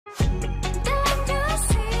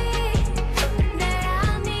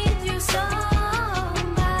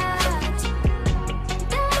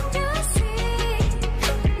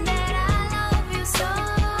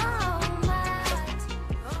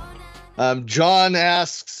John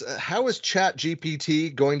asks, how is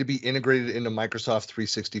ChatGPT going to be integrated into Microsoft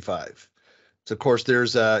 365? So, of course,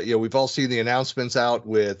 there's, we've all seen the announcements out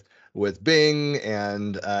with Bing,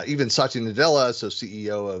 and even Satya Nadella, so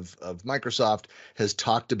CEO of Microsoft, has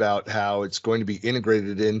talked about how it's going to be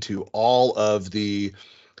integrated into all of the,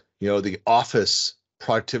 the Office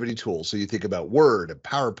productivity tools. So you think about Word and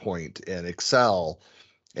PowerPoint and Excel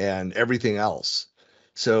and everything else.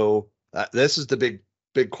 So this is the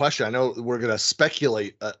big question. I know we're going to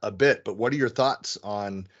speculate a bit, but what are your thoughts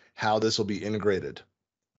on how this will be integrated?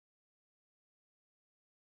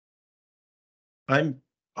 I'm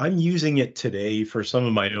using it today for some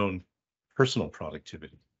of my own personal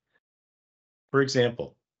productivity. For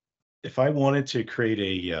example, if I wanted to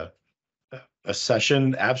create a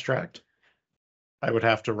session abstract, I would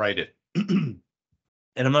have to write it. And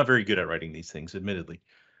I'm not very good at writing these things, admittedly,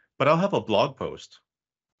 but I'll have a blog post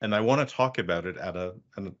and I want to talk about it at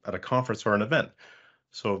a conference or an event.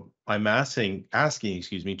 So I'm asking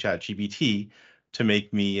ChatGPT to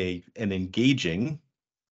make me an engaging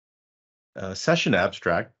session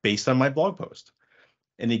abstract based on my blog post.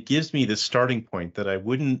 And it gives me this starting point that I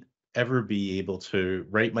wouldn't ever be able to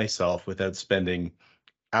write myself without spending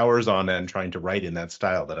hours on end trying to write in that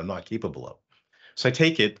style that I'm not capable of. So I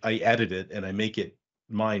take it, I edit it, and I make it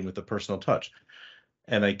mine with a personal touch.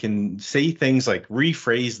 And I can say things like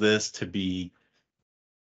rephrase this to be,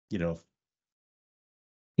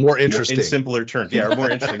 more interesting, in simpler terms, or more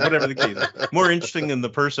interesting, whatever the case is, more interesting than the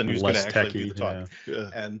person who's going to actually do the talk. Yeah.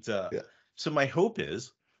 And so my hope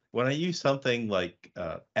is when I use something like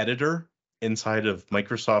editor inside of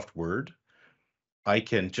Microsoft Word, I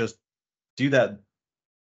can just do that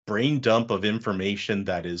brain dump of information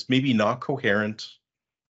that is maybe not coherent,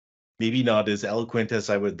 maybe not as eloquent as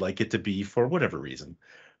I would like it to be for whatever reason,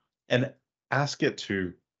 and ask it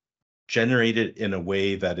to generate it in a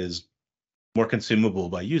way that is more consumable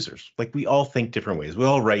by users. Like, we all think different ways. We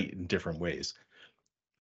all write in different ways.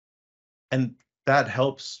 And that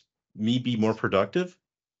helps me be more productive.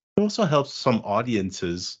 It also helps some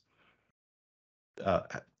audiences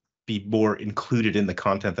be more included in the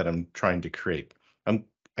content that I'm trying to create.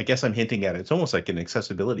 I guess I'm hinting at it. It's almost like an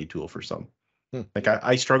accessibility tool for some. Like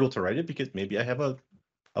I struggle to write it because maybe I have a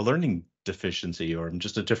learning deficiency, or I'm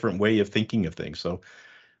just a different way of thinking of things. So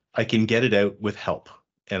I can get it out with help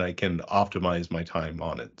and I can optimize my time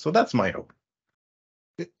on it. So that's my hope.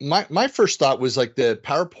 My first thought was like the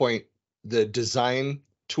PowerPoint, the design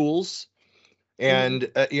tools. And,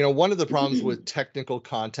 one of the problems with technical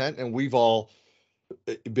content, and we've all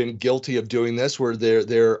been guilty of doing this, where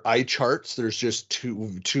they're eye charts. There's just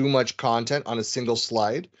too much content on a single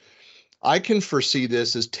slide. I can foresee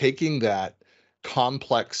this as taking that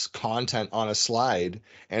complex content on a slide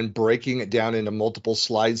and breaking it down into multiple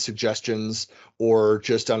slide suggestions, or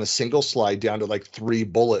just on a single slide down to like 3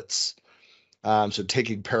 bullets. So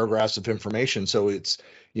taking paragraphs of information. So it's,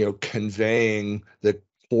 conveying the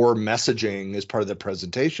core messaging as part of the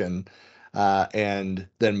presentation, and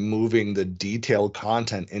then moving the detailed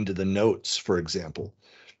content into the notes, for example.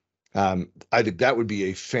 I think that would be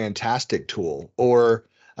a fantastic tool. Or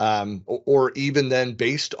even then,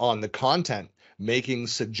 based on the content, making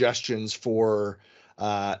suggestions for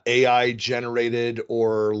AI generated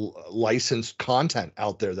or licensed content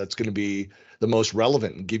out there that's going to be the most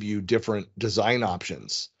relevant and give you different design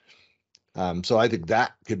options. So I think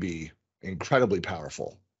that could be incredibly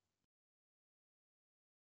powerful.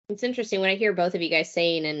 It's interesting when I hear both of you guys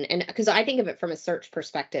saying, and because I think of it from a search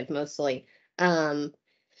perspective mostly. I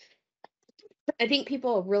think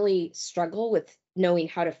people really struggle with knowing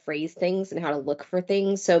how to phrase things and how to look for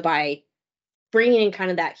things. So by bringing in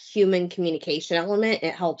kind of that human communication element,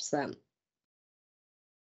 it helps them.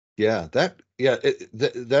 Yeah,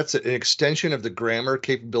 that's an extension of the grammar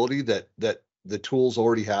capability that the tools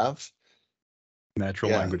already have.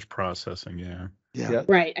 Natural language processing, yeah.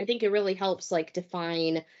 Right. I think it really helps like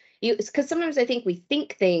define you, because sometimes I think we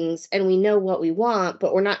think things and we know what we want,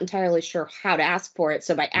 but we're not entirely sure how to ask for it.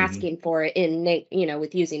 So by asking for it in,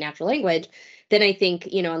 with using natural language, then I think,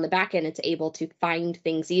 on the back end, it's able to find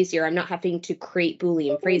things easier. I'm not having to create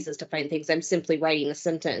Boolean phrases to find things. I'm simply writing a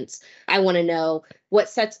sentence. I want to know what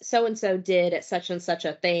so-and-so did at such and such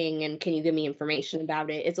a thing, and can you give me information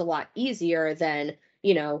about it? It's a lot easier than,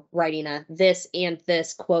 writing a this and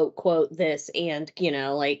this quote this and,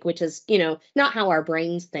 which is, not how our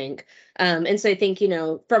brains think. And so I think,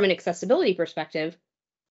 from an accessibility perspective,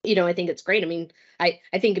 I think it's great. I mean, I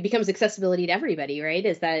think it becomes accessibility to everybody, right?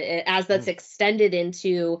 Is that as that's extended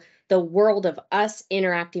into the world of us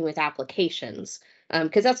interacting with applications,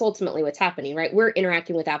 because that's ultimately what's happening, right? We're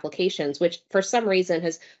interacting with applications, which for some reason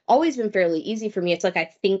has always been fairly easy for me. It's like I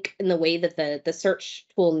think in the way that the search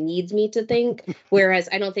tool needs me to think, whereas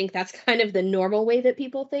I don't think that's kind of the normal way that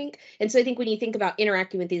people think. And so I think when you think about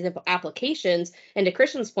interacting with these applications, and to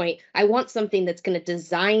Christian's point, I want something that's going to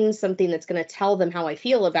design something that's going to tell them how I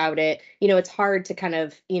feel about it. It's hard to kind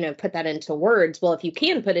of, put that into words. Well, if you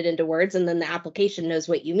can put it into words and then the application knows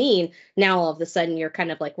what you mean, now all of a sudden you're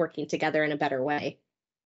kind of like working together in a better way.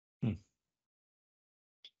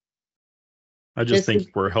 I just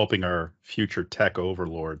think we're helping our future tech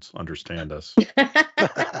overlords understand us.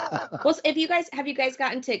 Well, have you guys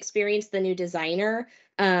gotten to experience the new designer,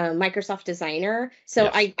 Microsoft Designer? So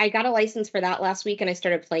Yes. I got a license for that last week and I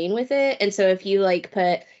started playing with it. And so if you like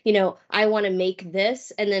put, I want to make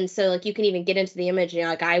this, and then so like you can even get into the image,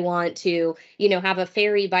 like I want to, have a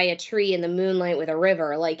fairy by a tree in the moonlight with a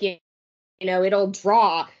river, like it'll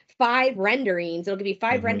draw 5 renderings. It'll give you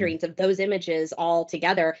 5 renderings of those images all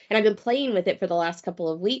together. And I've been playing with it for the last couple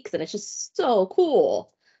of weeks, and it's just so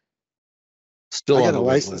cool. Still I on got a the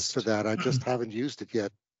wait license list. for that. I just haven't used it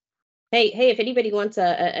yet. Hey, if anybody wants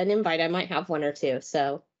an invite, I might have one or two.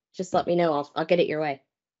 So just let me know. I'll get it your way.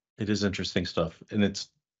 It is interesting stuff, and it's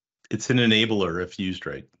an enabler if used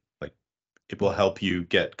right. Like it will help you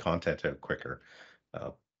get content out quicker.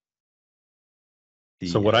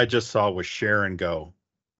 So what I just saw was Sharon go.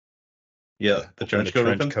 Yeah, the trench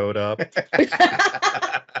coat coat up.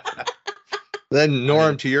 Then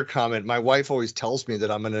Norm, to your comment, my wife always tells me that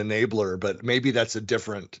I'm an enabler, but maybe that's a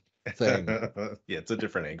different thing. Yeah, it's a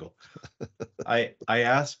different angle. I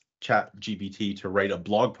asked ChatGPT to write a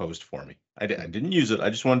blog post for me. I didn't use it. I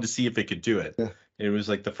just wanted to see if it could do it. Yeah. It was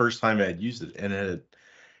like the first time I had used it, and it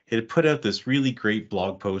had put out this really great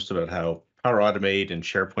blog post about how Power Automate and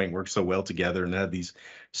SharePoint work so well together, and had these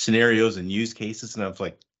scenarios and use cases, and I was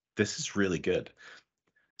like, this is really good.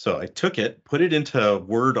 So I took it, put it into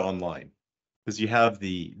Word Online, because you have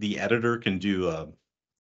the editor can do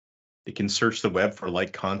it can search the web for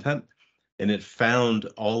like content, and it found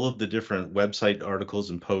all of the different website articles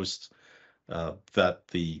and posts that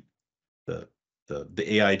the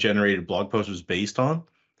AI generated blog post was based on,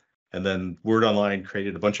 and then Word Online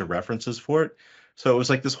created a bunch of references for it. So it was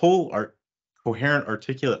like this whole coherent,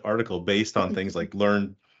 articulate article based on things like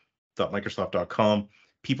learn.microsoft.com,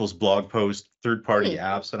 people's blog posts, third-party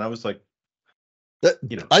apps, and I was like, I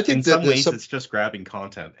think in some ways it's just grabbing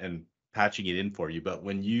content and patching it in for you, but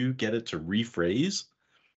when you get it to rephrase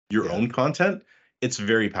your own content, it's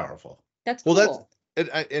very powerful. That's cool. Well,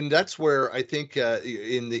 and that's where I think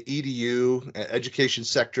in the EDU education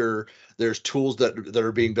sector, there's tools that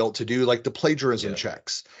are being built to do like the plagiarism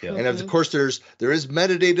checks. Yeah. And of course, there is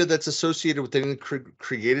metadata that's associated with anything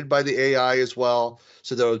created by the AI as well.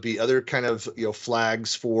 So there would be other kind of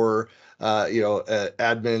flags for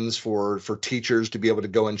admins for teachers to be able to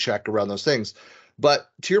go and check around those things.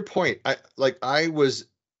 But to your point, as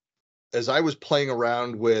I was playing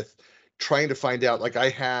around with trying to find out, like I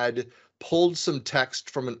had pulled some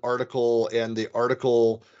text from an article and the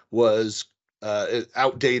article was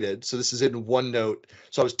outdated. So this is in OneNote.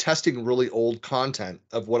 So I was testing really old content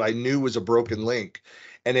of what I knew was a broken link,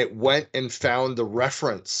 and it went and found the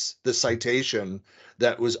reference, the citation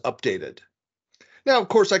that was updated. Now, of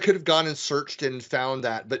course, I could have gone and searched and found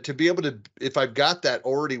that, but to be able to, if I've got that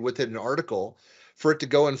already within an article, for it to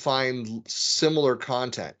go and find similar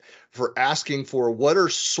content, for asking for what are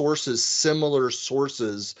sources, similar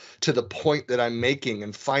sources to the point that I'm making,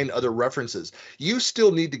 and find other references. You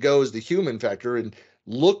still need to go as the human factor and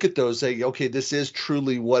look at those, say, okay, this is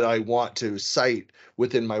truly what I want to cite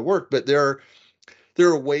within my work. But there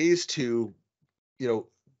are ways to,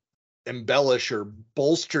 embellish or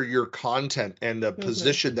bolster your content and the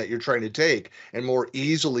position that you're trying to take, and more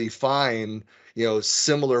easily find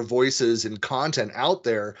similar voices and content out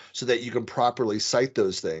there so that you can properly cite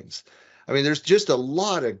those things. I mean, there's just a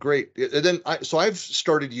lot of great. And then I've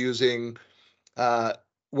started using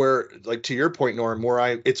where, like to your point, Norm,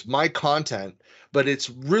 where it's my content, but it's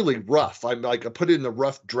really rough. I'm like, I put it in the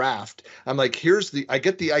rough draft. I'm like, I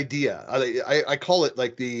get the idea. I call it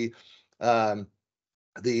like the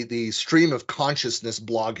stream of consciousness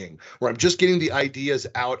blogging, where I'm just getting the ideas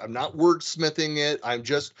out. I'm not wordsmithing it. I'm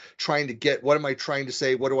just trying to get, what am I trying to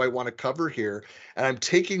say? What do I want to cover here? And I'm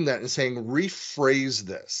taking that and saying, rephrase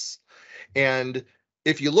this. And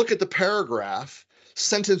if you look at the paragraph,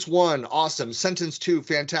 sentence 1, awesome. Sentence 2,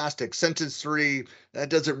 fantastic. Sentence 3, that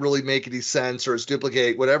doesn't really make any sense, or it's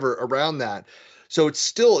duplicate, whatever around that. So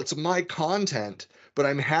it's my content, but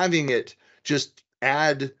I'm having it just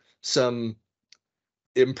add some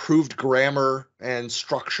improved grammar and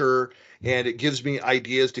structure, and it gives me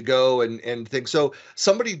ideas to go and things. So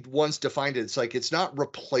somebody once defined it. It's like, it's not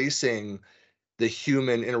replacing the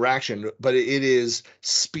human interaction, but it is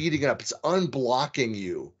speeding up. It's unblocking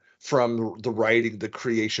you from the writing, the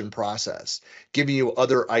creation process, giving you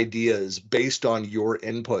other ideas based on your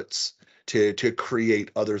inputs to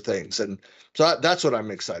create other things. And so that's what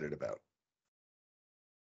I'm excited about.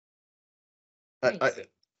 Nice.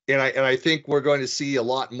 I think we're going to see a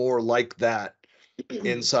lot more like that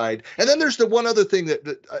inside. And then there's the one other thing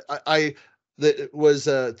that was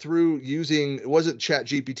through using, it wasn't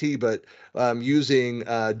ChatGPT, but using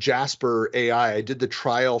Jasper AI. I did the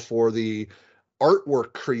trial for the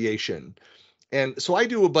artwork creation. And so I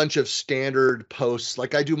do a bunch of standard posts,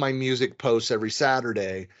 like I do my music posts every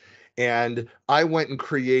Saturday. And I went and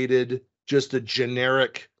created just a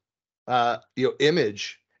generic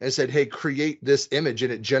image and said, hey, create this image,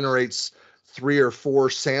 and it generates 3 or 4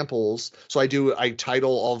 samples. So I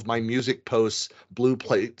title all of my music posts Blue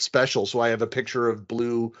Plate Special. So I have a picture of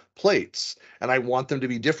blue plates, and I want them to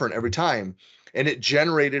be different every time. And it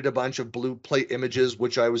generated a bunch of blue plate images,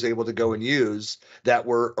 which I was able to go and use, that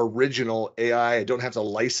were original AI. I don't have to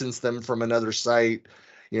license them from another site.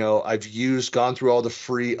 I've gone through all the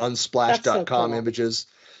free unsplash.com cool. images.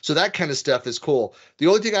 So that kind of stuff is cool. The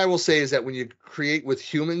only thing I will say is that when you create with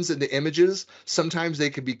humans in the images, sometimes they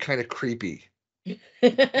can be kind of creepy.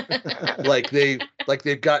 like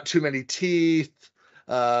they've got too many teeth.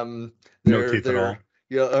 No teeth at all.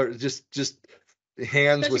 Or just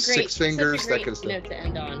hands with 6 fingers. Such a great that kind of stuff. note to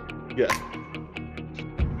end on. Yeah.